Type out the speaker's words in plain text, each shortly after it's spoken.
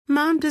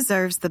Mom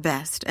deserves the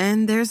best,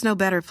 and there's no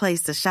better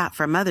place to shop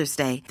for Mother's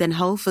Day than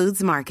Whole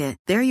Foods Market.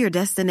 They're your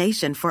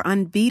destination for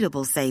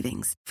unbeatable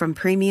savings, from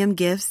premium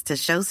gifts to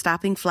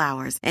show-stopping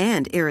flowers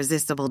and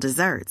irresistible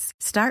desserts.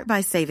 Start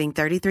by saving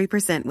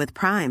 33% with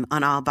Prime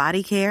on all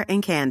body care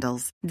and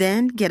candles.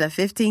 Then get a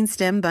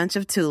 15-stem bunch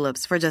of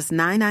tulips for just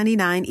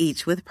 $9.99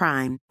 each with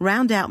Prime.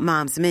 Round out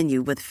Mom's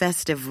menu with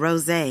festive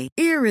rosé,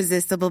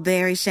 irresistible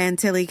berry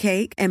chantilly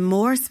cake, and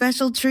more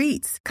special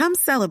treats. Come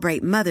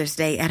celebrate Mother's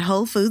Day at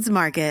Whole Foods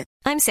Market.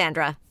 I'm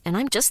Sandra, and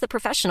I'm just the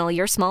professional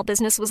your small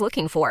business was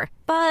looking for.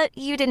 But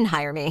you didn't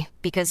hire me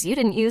because you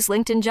didn't use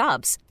LinkedIn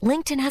Jobs.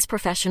 LinkedIn has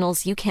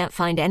professionals you can't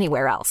find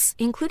anywhere else,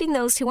 including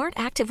those who aren't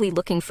actively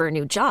looking for a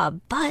new job,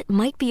 but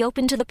might be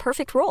open to the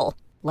perfect role,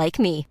 like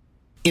me.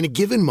 In a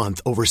given month,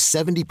 over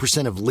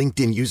 70% of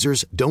LinkedIn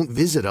users don't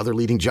visit other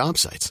leading job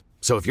sites.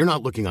 So if you're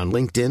not looking on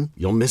LinkedIn,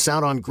 you'll miss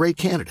out on great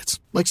candidates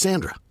like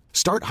Sandra.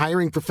 Start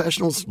hiring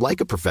professionals like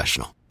a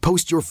professional.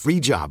 Post your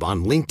free job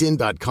on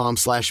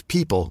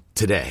linkedin.com/people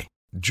today.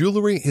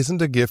 Jewelry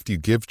isn't a gift you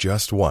give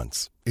just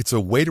once. It's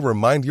a way to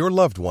remind your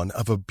loved one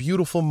of a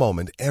beautiful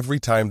moment every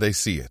time they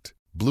see it.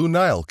 Blue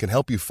Nile can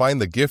help you find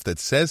the gift that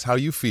says how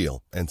you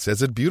feel and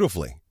says it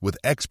beautifully, with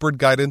expert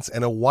guidance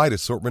and a wide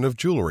assortment of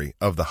jewelry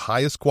of the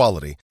highest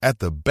quality at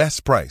the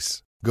best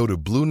price. Go to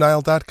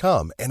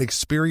BlueNile.com and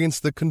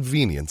experience the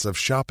convenience of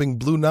shopping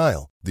Blue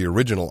Nile, the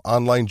original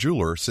online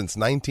jeweler since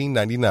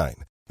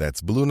 1999.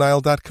 That's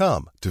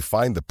BlueNile.com to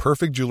find the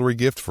perfect jewelry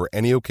gift for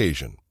any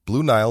occasion.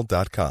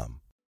 BlueNile.com.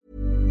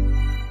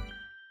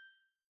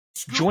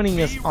 Joining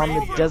us on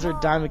the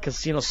Desert Diamond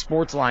Casino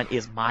Sports Line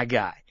is my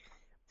guy,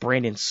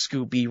 Brandon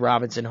Scoop B.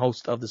 Robinson,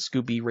 host of the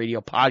Scoop B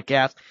Radio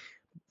podcast.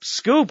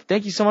 Scoop,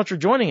 thank you so much for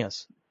joining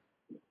us.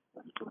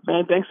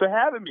 Man, thanks for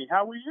having me.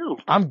 How are you?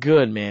 I'm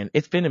good, man.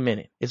 It's been a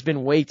minute. It's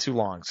been way too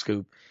long,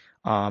 Scoop.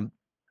 By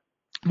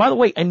the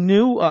way, a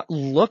new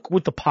look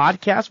with the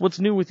podcast. What's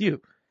new with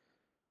you?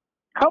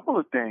 Couple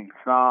of things.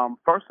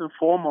 First and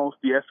foremost,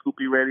 the Scoop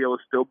B Radio is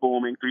still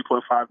booming,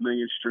 3.5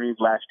 million streams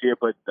last year,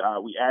 but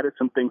we added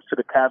some things to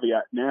the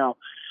caveat now.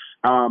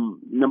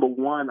 Number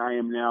one, I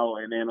am now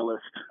an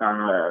analyst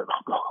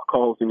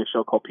co-hosting a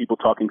show called People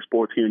Talking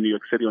Sports here in New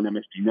York City on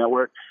MSG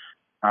Network.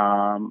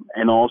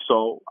 And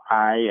also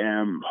I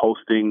am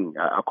co-hosting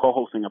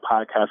a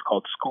podcast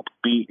called Scoop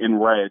B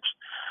and Reg,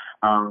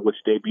 which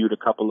debuted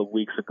a couple of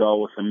weeks ago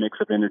with a mix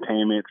of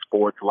entertainment,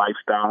 sports,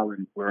 lifestyle,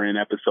 and we're in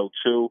episode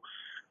 2.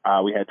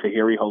 We had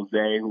Tahiri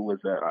Jose, who was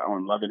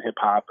on Love and Hip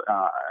Hop,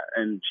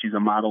 and she's a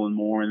model and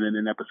more. And then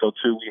in episode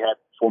 2, we had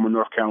former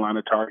North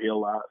Carolina Tar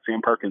Heel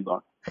Sam Perkins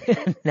on.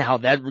 Now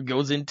that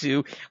goes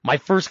into my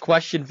first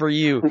question for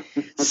you.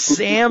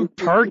 Sam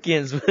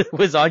Perkins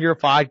was on your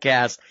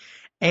podcast,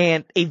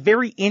 and a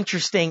very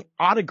interesting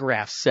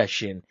autograph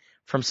session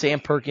from Sam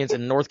Perkins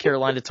and North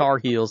Carolina Tar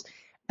Heels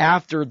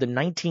after the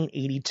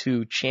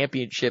 1982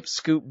 championship.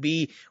 Scoop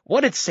B,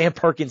 what did Sam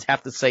Perkins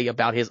have to say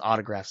about his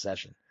autograph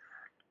session?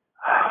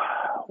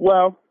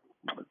 Well,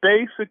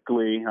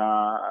 basically,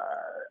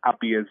 I'll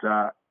be as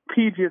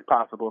PG as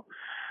possible.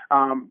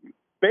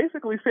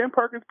 Basically, Sam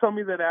Perkins told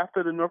me that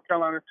after the North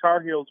Carolina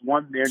Tar Heels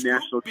won their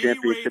national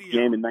championship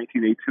game in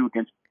 1982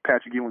 against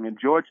Patrick Ewing in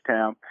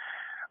Georgetown,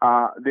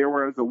 there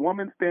was a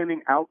woman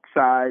standing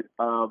outside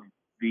of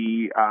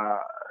the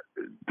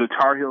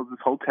Tar Heels'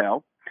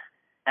 hotel,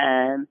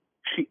 and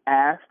she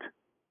asked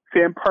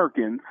Sam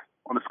Perkins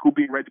on the Scoop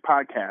B and Reg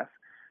podcast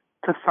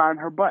to sign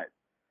her butt.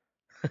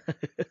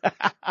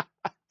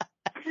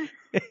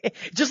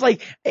 Just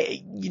like,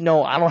 I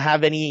don't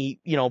have any,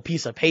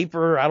 piece of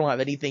paper. I don't have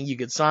anything you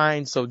could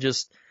sign. So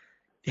just,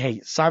 hey,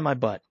 sign my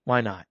butt.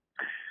 Why not?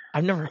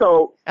 I've never.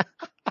 So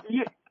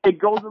yeah, it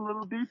goes a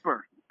little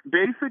deeper.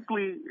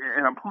 Basically,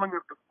 and I'm pulling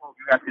up the quote.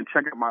 You guys can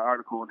check out my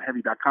article on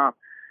heavy.com.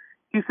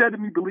 He said to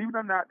me, believe it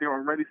or not, there are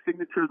already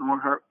signatures on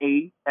her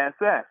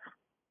ASS.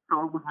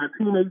 So it was my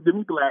teammate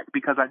Jimmy Black,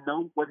 because I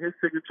know what his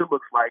signature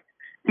looks like.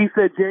 He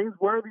said James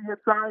Worthy had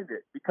signed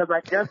it, because I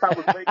guess I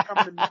was late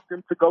coming to meet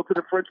them to go to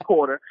the French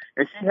Quarter,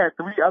 and she had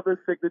 3 other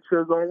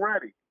signatures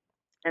already.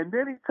 And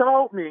then he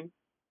told me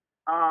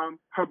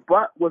her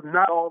butt was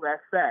not all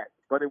that fat,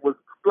 but it was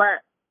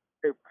flat.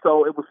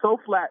 So it was so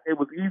flat, it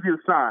was easy to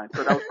sign.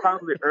 So that was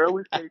probably the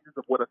early stages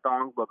of what a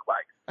thong looked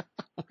like.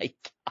 Oh my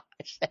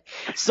gosh.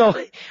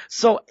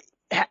 So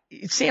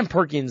Sam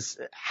Perkins,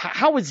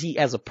 how is he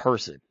as a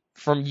person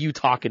from you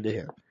talking to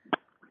him?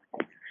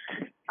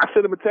 I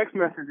sent him a text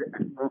message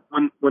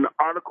when the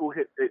article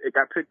hit. It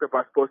got picked up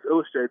by Sports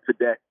Illustrated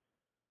today.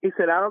 He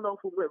said, I don't know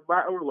if it went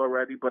viral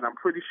already, but I'm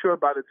pretty sure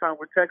by the time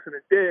we're texting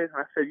it did.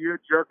 I said, you're a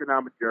jerk and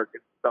I'm a jerk,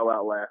 and fell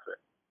out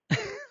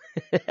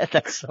laughing.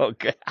 That's so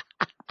good.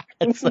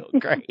 That's so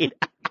great.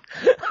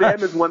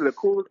 Sam is one of the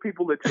coolest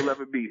people that you'll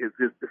ever meet. His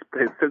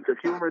sense of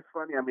humor is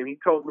funny. I mean, he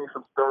told me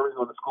some stories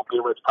on the Scoop B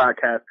and Reg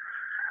podcast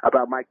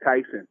about Mike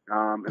Tyson.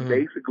 And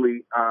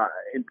basically,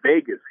 in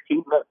Vegas, he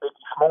met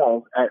Biggie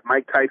Smalls at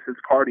Mike Tyson's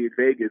party in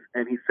Vegas,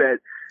 and he said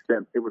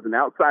that it was an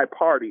outside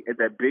party and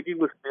that Biggie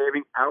was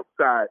standing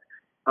outside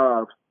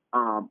of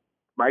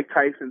Mike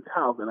Tyson's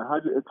house in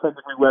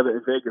 110-degree weather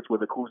in Vegas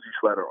with a koozie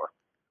sweater on.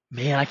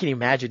 Man, I can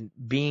imagine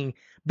being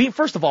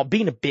first of all,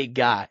 being a big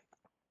guy.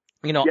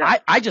 You know, Yeah.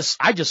 I just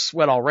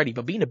sweat already,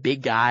 but being a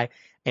big guy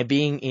and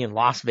being in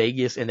Las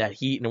Vegas in that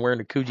heat and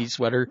wearing a Coogee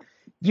sweater,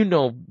 you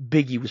know,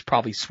 Biggie was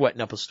probably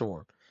sweating up a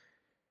storm.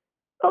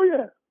 Oh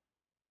yeah.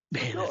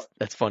 Man, Sure.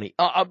 that's funny.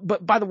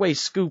 But by the way,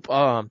 Scoop,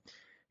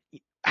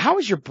 how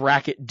is your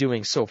bracket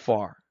doing so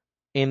far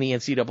in the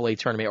NCAA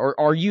tournament? Or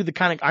are you the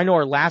kind of, I know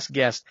our last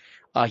guest,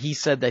 he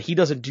said that he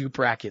doesn't do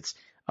brackets.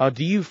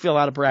 Do you fill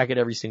out a bracket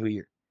every single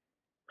year?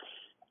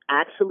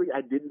 Actually,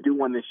 I didn't do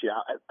one this year.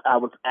 I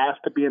was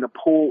asked to be in a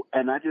pool,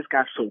 and I just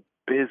got so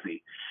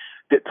busy.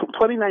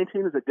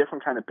 2019 is a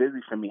different kind of busy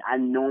for me. I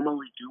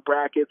normally do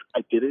brackets.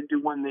 I didn't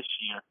do one this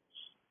year.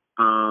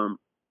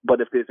 But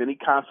if there's any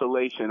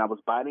consolation, I was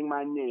biting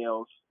my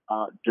nails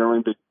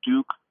during the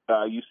Duke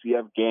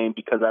UCF game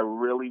because I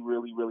really,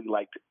 really, really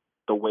liked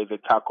the way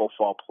that Taco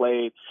Fall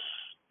played,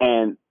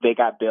 and they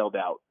got bailed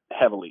out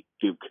heavily,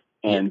 Duke.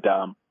 And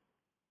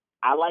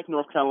I like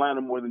North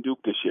Carolina more than Duke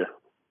this year.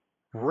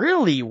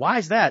 Really? Why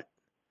is that?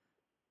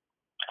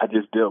 I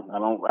just do.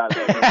 I'll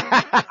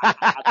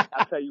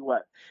tell you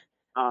what.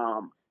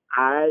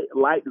 I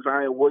like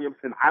Zion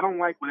Williamson. I don't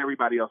like what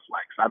everybody else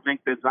likes. I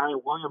think that Zion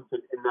Williamson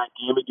in that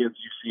game against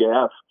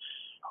UCF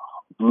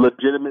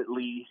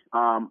legitimately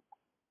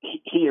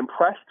he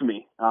impressed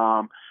me.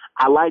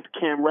 I liked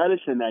Cam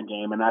Reddish in that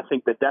game, and I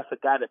think that that's a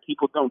guy that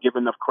people don't give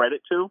enough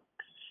credit to.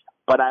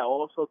 But I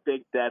also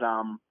think that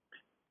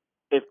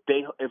if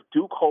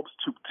Duke hopes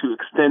to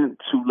extend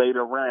to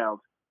later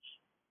rounds,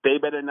 they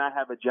better not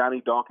have a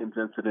Johnny Dawkins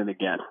incident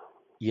again.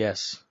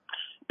 Yes.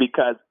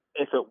 Because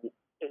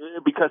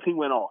he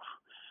went off.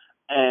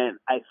 And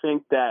I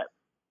think that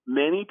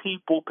many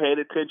people paid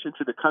attention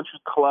to the country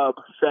club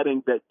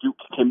setting that Duke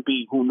can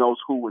be, who knows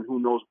who and who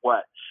knows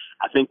what.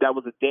 I think that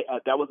was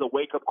a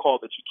wake-up call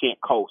that you can't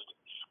coast.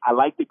 I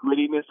like the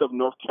grittiness of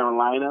North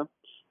Carolina.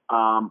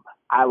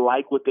 I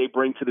like what they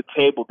bring to the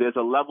table. There's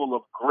a level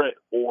of grit,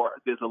 or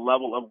there's a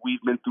level of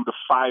we've been through the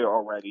fire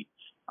already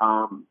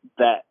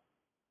that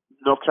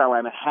North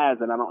Carolina has,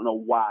 and I don't know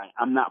why.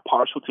 I'm not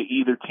partial to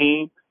either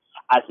team.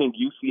 I think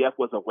UCF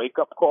was a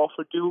wake-up call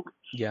for Duke,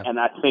 and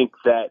I think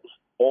that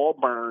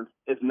Auburn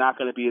is not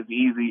going to be as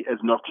easy as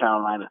North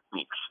Carolina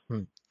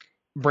thinks.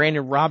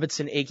 Brandon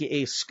Robinson,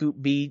 a.k.a. Scoop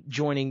B,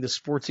 joining the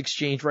Sports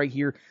Exchange right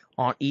here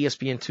on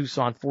ESPN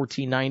Tucson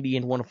 1490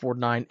 and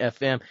 104.9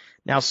 FM.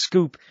 Now,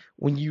 Scoop,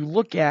 when you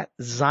look at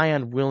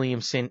Zion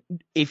Williamson,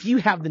 if you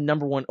have the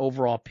number one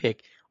overall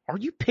pick, are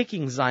you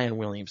picking Zion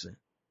Williamson?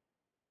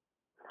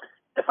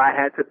 If I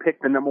had to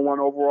pick the number one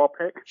overall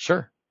pick?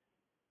 Sure.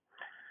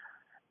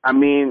 I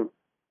mean,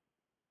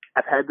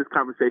 I've had this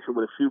conversation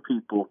with a few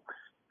people.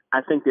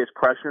 I think there's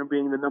pressure in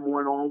being the number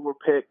one overall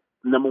pick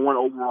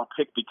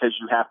because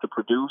you have to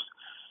produce.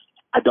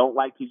 I don't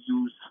like to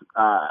use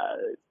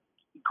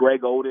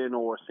Greg Oden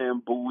or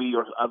Sam Bowie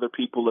or other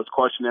people as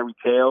cautionary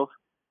tales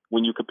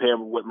when you compare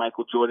what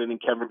Michael Jordan and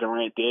Kevin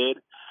Durant did.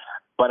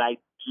 But I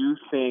do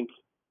think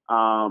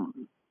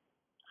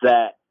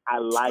that I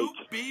like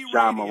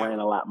Ja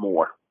Morant a lot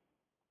more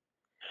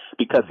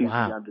because he's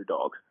the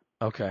underdog.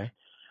 Okay.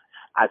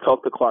 I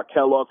talked to Clark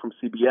Kellogg from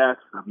CBS.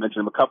 I've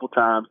mentioned him a couple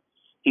times.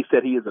 He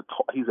said he's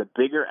a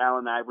bigger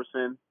Allen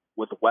Iverson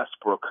with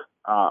Westbrook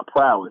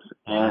prowess,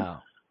 and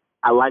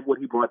I like what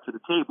he brought to the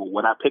table.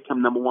 When I pick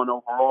him number one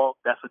overall,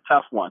 that's a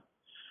tough one,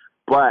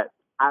 but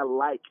I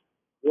like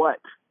what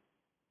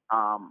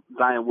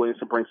Zion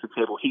Williamson brings to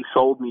the table. He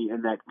sold me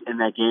in that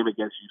game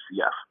against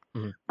UCF.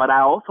 Mm-hmm. But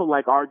I also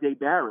like R.J.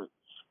 Barrett.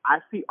 I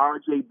see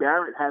R.J.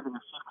 Barrett having a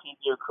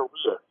 15-year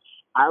career.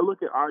 I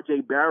look at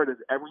R.J. Barrett as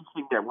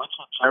everything that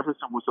Richard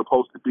Jefferson was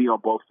supposed to be on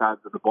both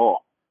sides of the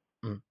ball.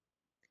 Mm.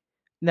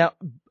 Now,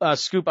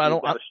 Scoop, He's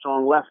got a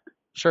strong left.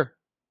 Sure.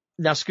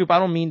 Now, Scoop, I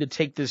don't mean to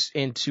take this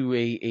into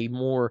a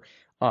more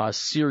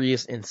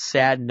serious and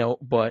sad note,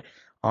 but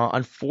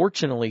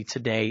unfortunately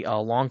today, a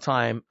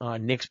longtime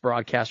Knicks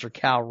broadcaster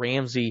Cal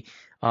Ramsey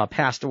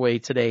passed away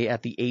today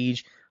at the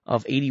age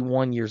of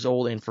 81 years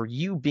old. And for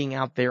you being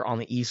out there on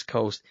the East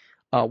Coast,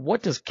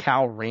 what does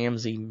Cal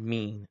Ramsey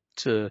mean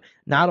to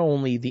not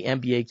only the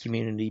NBA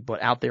community,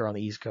 but out there on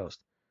the East Coast?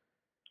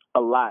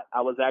 A lot.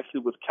 I was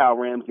actually with Cal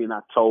Ramsey in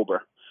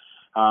October.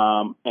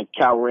 And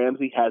Cal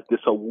Ramsey has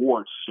this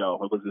awards show.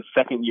 It was the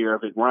second year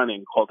of it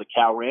running, called the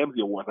Cal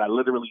Ramsey Awards. I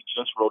literally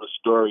just wrote a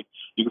story.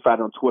 You can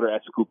find it on Twitter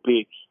at Scoop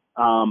B.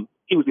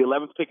 He was the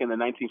 11th pick in the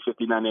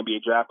 1959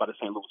 NBA draft by the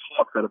St. Louis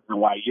Hawks out of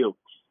NYU.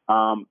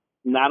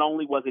 Not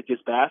only was it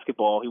just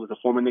basketball, he was a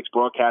former Knicks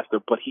broadcaster,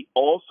 but he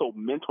also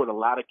mentored a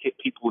lot of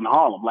people in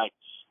Harlem. Like,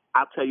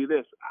 I'll tell you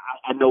this.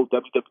 I know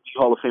WWE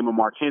Hall of Famer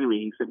Mark Henry.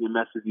 He sent me a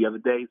message the other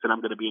day. He said,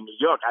 I'm going to be in New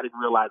York. I didn't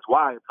realize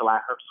why until I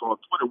saw on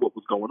Twitter what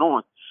was going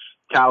on.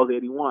 Cal's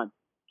 81.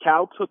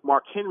 Cal took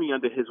Mark Henry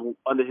under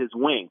his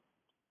wing,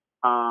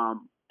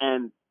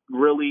 and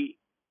really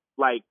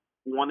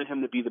wanted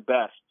him to be the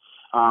best.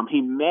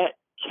 He met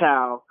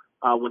Cal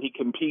when he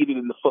competed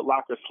in the Foot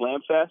Locker Slam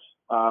Fest,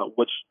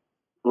 which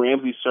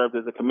Ramsey served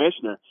as a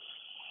commissioner.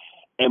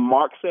 And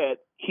Mark said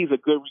he's a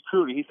good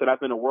recruiter. He said,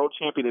 I've been a world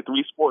champion in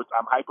 3 sports.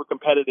 I'm hyper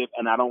competitive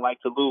and I don't like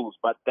to lose.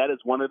 But that is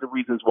one of the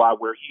reasons why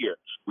we're here.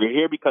 We're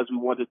here because we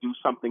want to do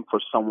something for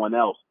someone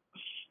else.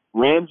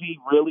 Ramsey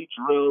really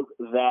drilled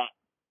that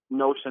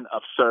notion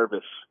of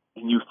service,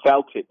 and you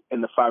felt it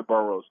in the 5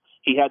 boroughs.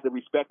 He had the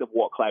respect of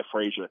Walt Clyde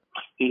Frazier.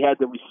 He had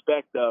the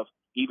respect of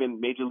even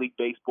Major League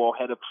Baseball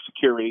head of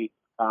security,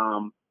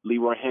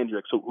 Leroy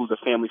Hendricks, who's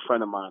a family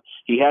friend of mine.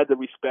 He had the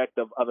respect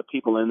of other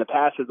people. And in the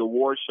past, his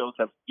award shows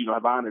have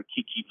honored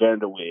Kiki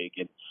Vanderweg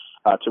and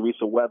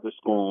Teresa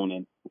Weatherspoon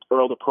and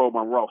Earl the Pro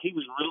Monroe. He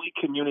was really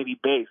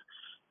community-based.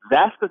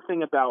 That's the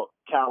thing about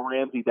Cal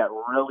Ramsey that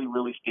really,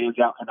 really stands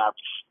out, and I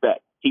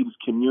respect. He was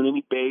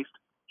community-based.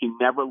 He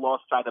never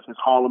lost sight of his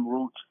Harlem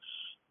roots,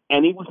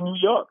 and he was New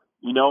York.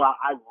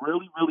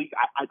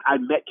 I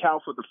met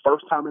Cal for the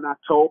first time in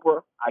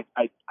October.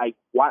 I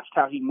watched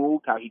how he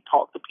moved, how he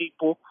talked to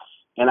people,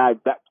 and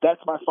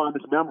that's my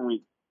fondest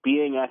memory,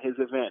 being at his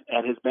event,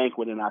 at his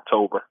banquet in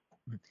October.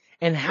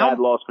 And Bad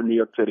loss for New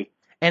York City.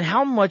 And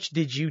how much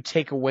did you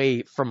take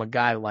away from a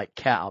guy like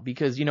Cal?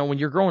 Because, when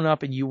you're growing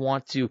up and you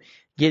want to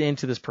get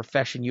into this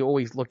profession, you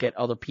always look at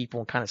other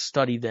people and kind of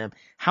study them.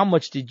 How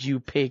much did you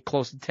pay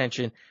close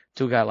attention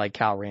to a guy like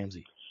Cal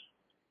Ramsey?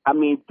 I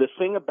mean, the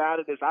thing about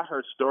it is I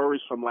heard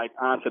stories from like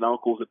aunts and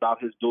uncles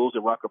about his duels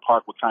at Rucker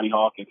Park with Connie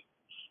Hawkins.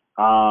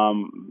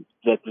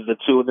 That the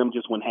two of them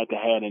just went head to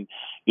head. And,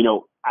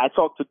 I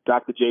talked to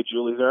Dr. J.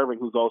 Julius Irving,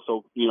 who's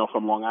also,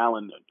 from Long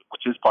Island,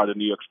 which is part of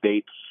New York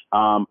State.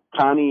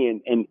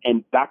 Connie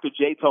and Dr.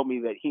 J told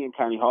me that he and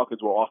Connie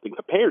Hawkins were often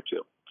compared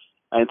to.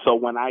 And so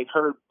when I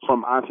heard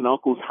from aunts and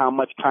uncles how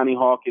much Connie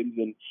Hawkins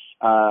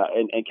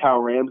and Cal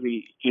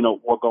Ramsey,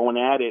 were going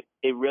at it,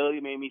 it really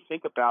made me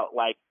think about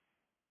like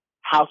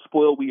how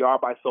spoiled we are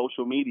by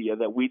social media,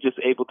 that we just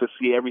able to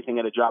see everything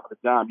at a drop of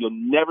a dime. You'll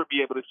never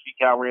be able to see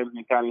Cal Ramsey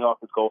and Connie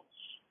Hawkins go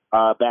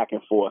back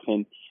and forth.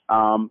 And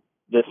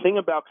the thing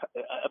about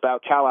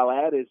Cal, I'll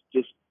add, is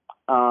just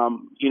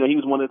he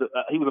was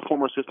he was a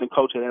former assistant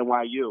coach at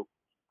NYU.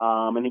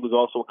 And he was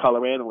also a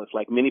color analyst.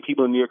 Like many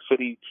people in New York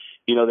City,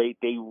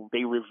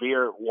 they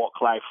revere Walt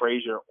Clyde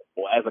Frazier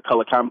as a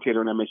color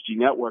commentator on MSG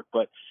Network.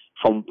 But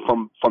from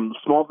the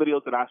small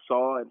videos that I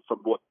saw and from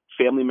what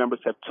family members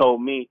have told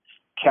me,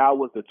 Cal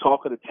was the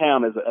talk of the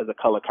town as a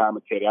color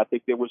commentator. I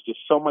think there was just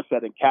so much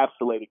that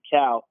encapsulated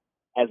Cal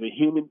as a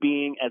human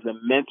being, as a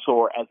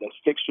mentor, as a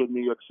fixture in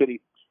New York City.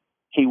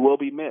 He will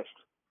be missed.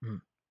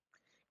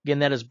 Again,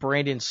 that is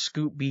Brandon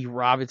Scoop B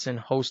Robinson,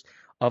 host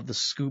of the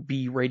Scoop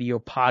B Radio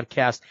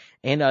podcast.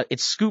 And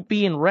it's Scoop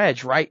B and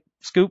Reg, right,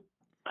 Scoop?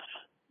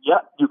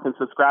 Yep, you can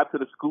subscribe to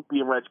the Scoop B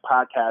and Reg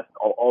podcast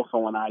also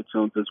on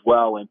iTunes as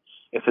well. And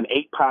it's an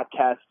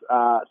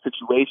 8-podcast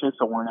situation,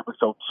 so we're in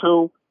episode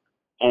 2.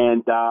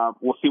 And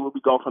we'll see where we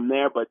go from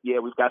there. But, yeah,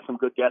 we've got some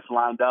good guests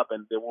lined up,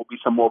 and there will be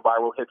some more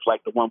viral hits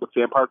like the one with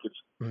Sam Perkins.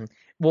 Mm-hmm.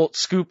 Well,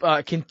 Scoop,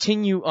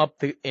 continue up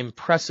the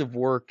impressive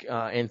work,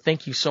 and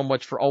thank you so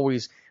much for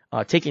always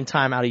taking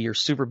time out of your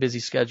super busy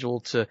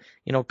schedule to,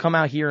 come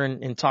out here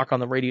and talk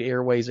on the radio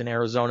airways in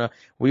Arizona.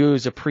 We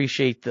always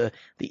appreciate the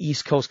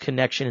East Coast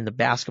connection and the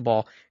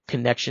basketball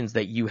connections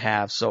that you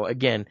have. So,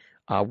 again,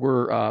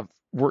 we're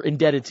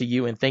indebted to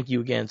you, and thank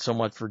you again so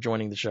much for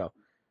joining the show.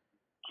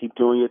 Keep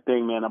doing your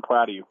thing, man. I'm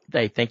proud of you.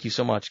 Hey, thank you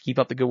so much. Keep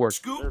up the good work.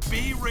 Scoop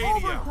B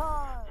Radio.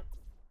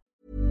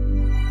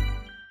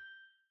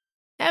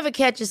 Ever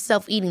catch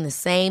yourself eating the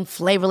same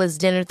flavorless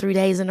dinner 3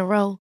 days in a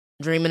row?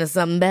 Dreaming of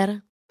something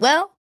better?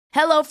 Well,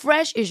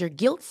 HelloFresh is your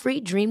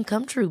guilt-free dream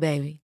come true,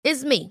 baby.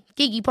 It's me,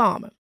 Keke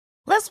Palmer.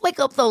 Let's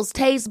wake up those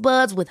taste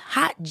buds with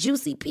hot,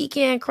 juicy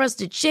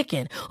pecan-crusted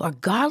chicken or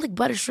garlic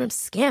butter shrimp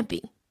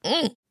scampi.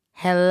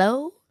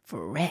 Hello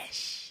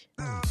Fresh.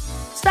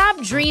 Stop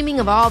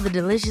dreaming of all the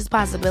delicious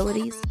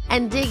possibilities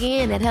and dig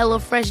in at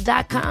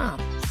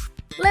HelloFresh.com.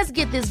 Let's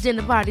get this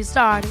dinner party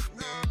started.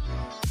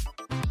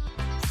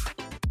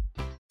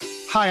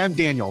 Hi, I'm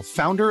Daniel,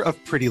 founder of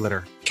Pretty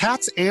Litter.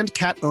 Cats and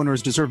cat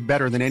owners deserve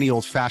better than any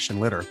old-fashioned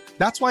litter.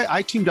 That's why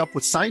I teamed up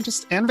with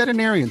scientists and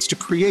veterinarians to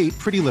create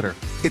Pretty Litter.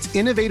 Its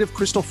innovative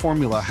crystal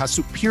formula has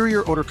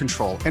superior odor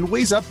control and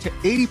weighs up to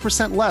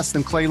 80% less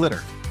than clay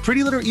litter.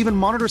 Pretty Litter even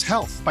monitors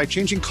health by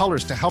changing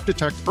colors to help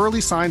detect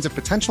early signs of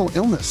potential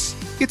illness.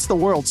 It's the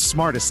world's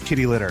smartest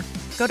kitty litter.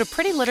 Go to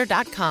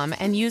prettylitter.com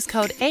and use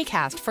code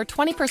ACAST for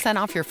 20%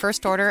 off your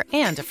first order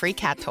and a free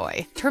cat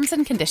toy. Terms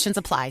and conditions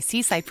apply.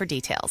 See site for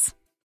details.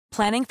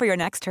 Planning for your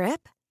next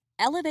trip?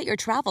 Elevate your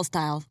travel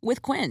style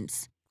with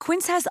Quince.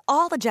 Quince has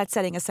all the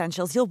jet-setting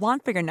essentials you'll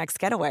want for your next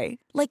getaway,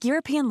 like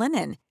European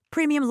linen,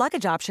 premium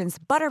luggage options,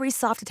 buttery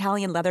soft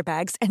Italian leather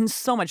bags, and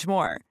so much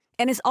more.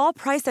 And is all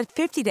priced at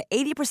 50 to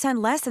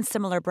 80% less than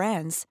similar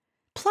brands.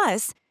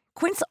 Plus,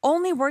 Quince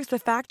only works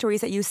with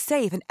factories that use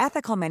safe and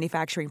ethical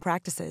manufacturing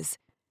practices.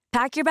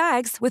 Pack your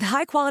bags with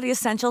high-quality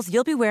essentials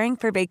you'll be wearing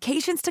for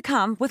vacations to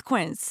come with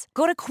Quince.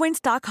 Go to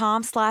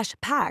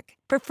quince.com/pack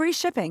for free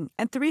shipping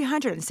and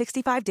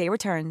 365-day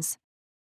returns.